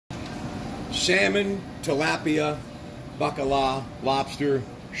Salmon, tilapia, bacala, lobster,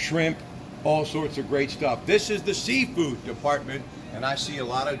 shrimp, all sorts of great stuff. This is the seafood department, and I see a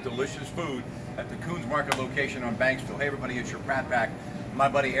lot of delicious food at the Kuhn'S Market location on Banksville. Hey everybody, it's your Pratte back. My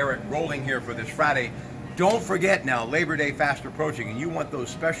buddy Eric rolling here for this Friday. Don't forget now, Labor Day fast approaching, and you want those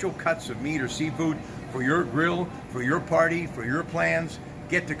special cuts of meat or seafood for your grill, for your party, for your plans,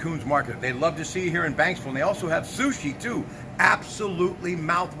 get to Kuhn'S Market. They'd love to see you here in Banksville, and they also have sushi too. Absolutely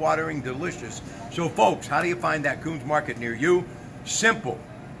mouth-watering, delicious. So folks, how do you find that Kuhn'S Market near you? Simple.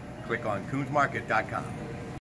 Click on kuhnsmarket.com.